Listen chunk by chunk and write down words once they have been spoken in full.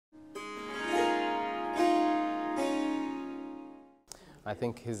I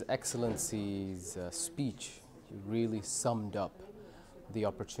think His Excellency's speech really summed up the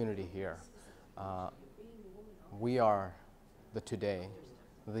opportunity here. We are the today.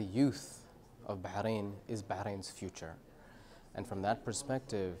 The youth of Bahrain is Bahrain's future. And from that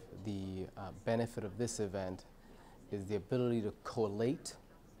perspective, the benefit of this event is the ability to collate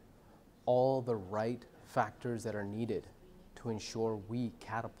all the right factors that are needed to ensure we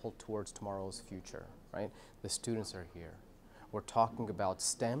catapult towards tomorrow's future, right? The students are here. We're talking about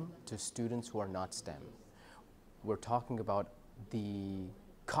STEM to students who are not STEM. We're talking about the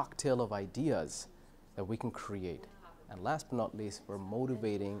cocktail of ideas that we can create. And last but not least, we're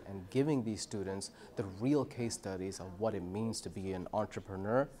motivating and giving these students the real case studies of what it means to be an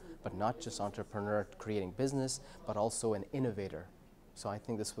entrepreneur, but not just entrepreneur creating business, but also an innovator. So I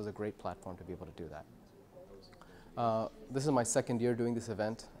think this was a great platform to be able to do that. This is my second year doing this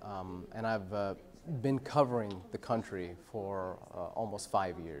event, and I've been covering the country for almost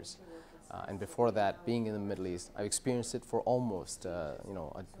 5 years. And before that, being in the Middle East, I've experienced it for almost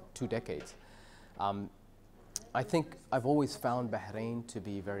 2 decades. I think I've always found Bahrain to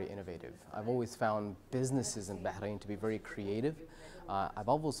be very innovative. I've always found businesses in Bahrain to be very creative. I've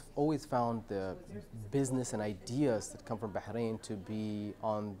always found the business and ideas that come from Bahrain to be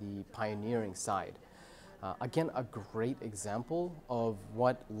on the pioneering side. Again, a great example of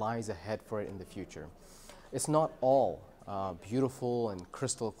what lies ahead for it in the future. It's not all beautiful and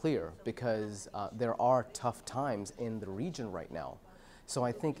crystal clear because there are tough times in the region right now. So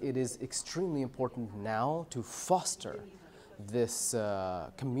I think it is extremely important now to foster this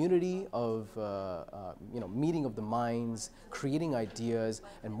community of meeting of the minds, creating ideas,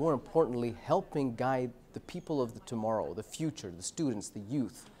 and more importantly, helping guide the people of the tomorrow, the future, the students, the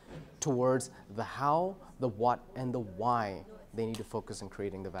youth, towards the how, the what, and the why they need to focus on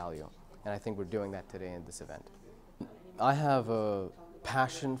creating the value. And I think we're doing that today in this event. I have a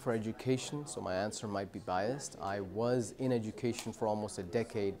passion for education, so my answer might be biased. I was in education for almost a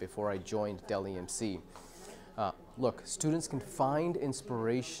decade before I joined Dell EMC. Look, students can find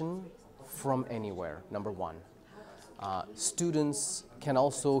inspiration from anywhere, number one. Students can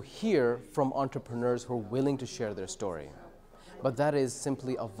also hear from entrepreneurs who are willing to share their story. But that is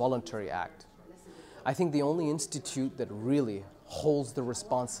simply a voluntary act. I think the only institute that really holds the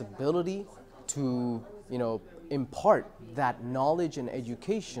responsibility to, impart that knowledge and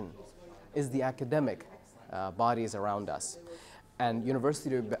education is the academic bodies around us. And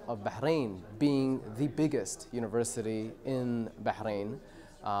University of Bahrain, being the biggest university in Bahrain,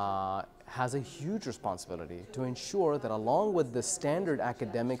 has a huge responsibility to ensure that along with the standard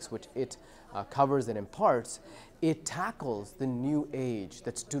academics which it covers and imparts, it tackles the new age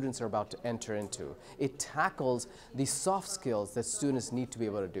that students are about to enter into. It tackles the soft skills that students need to be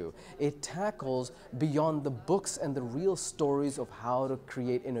able to do. It tackles beyond the books and the real stories of how to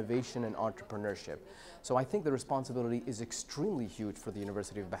create innovation and entrepreneurship. So I think the responsibility is extremely huge for the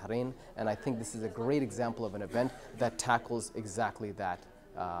University of Bahrain, and I think this is a great example of an event that tackles exactly that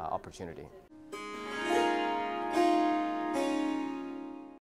opportunity.